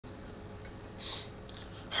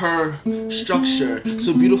Her structure,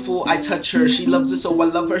 so beautiful, I touch her. She loves it, so I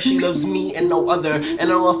love her. She loves me and no other. And I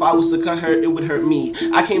know if I was to cut her, it would hurt me.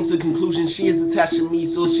 I came to the conclusion she is attached to me,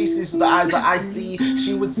 so she sees through the eyes that I see.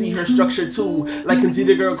 She would see her structure too. Like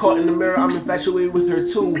conceited girl caught in the mirror, I'm infatuated with her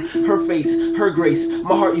too. Her face, her grace.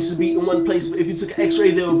 My heart used to be in one place, but if you took an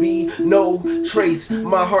X-ray, there would be no trace.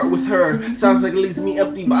 My heart with her sounds like it leaves me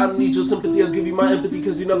empty, but I don't need your sympathy. I'll give you my empathy,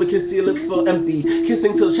 cause you never kiss, your lips feel empty.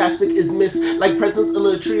 Kissing till chapstick is missed, like presents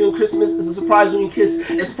under a tree on Christmas. It's a surprise when you kiss,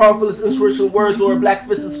 as powerful as inspirational words or a black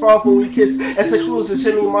fist. It's powerful when we kiss, as sexual as a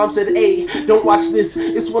Shenny. Mom said, hey, don't watch this,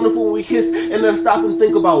 it's wonderful when we kiss. And then stop and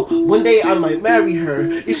think about, one day I might marry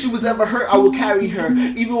her. If she was ever hurt, I will carry her.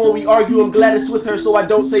 Even when we argue, I'm glad it's with her, so I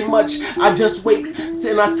don't say much, I just wait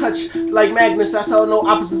and I touch like magnets. That's how no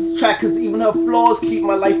opposites attract, cause even her flaws keep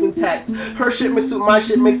my life intact. Her shit mixed with my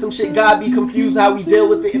shit makes some shit God be confused how we deal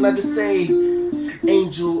with it. And I just say,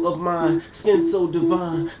 angel of mine, skin so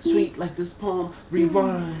divine, sweet like this poem,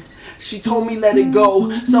 rewind. She told me let it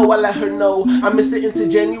go, so I let her know. I miss it into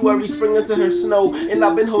January, spring into her snow. And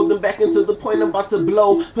I've been holding back until the point I'm about to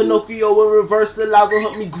blow. Pinocchio in reverse, allows will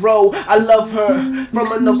help me grow. I love her, from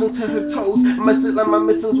her nose into her toes. I miss it like my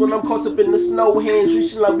mittens when I'm caught up in the snow. Hands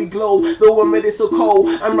reaching like we glow, though I'm it so cold.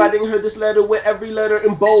 I'm writing her this letter with every letter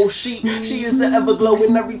in bold. She is the everglow,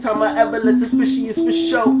 and every time I ever let this fish, she is for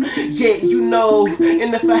show. Yeah, you know.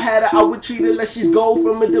 And if I had her, I would treat her like she's gold.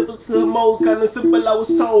 From her dimples to her moles, kinda simple I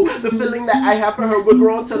was told. The feeling that I have for her will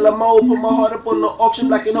grow until I'm old. Put my heart up on the auction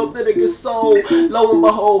block and hope that it gets sold. Lo and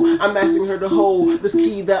behold, I'm asking her to hold this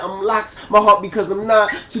key that unlocks my heart, because I'm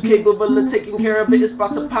not too capable of taking care of it. It's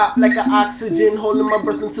about to pop like an oxygen, holding my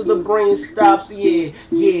breath until the brain stops. Yeah,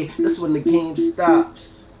 that's when the game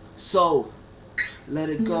stops. So, let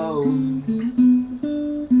it go.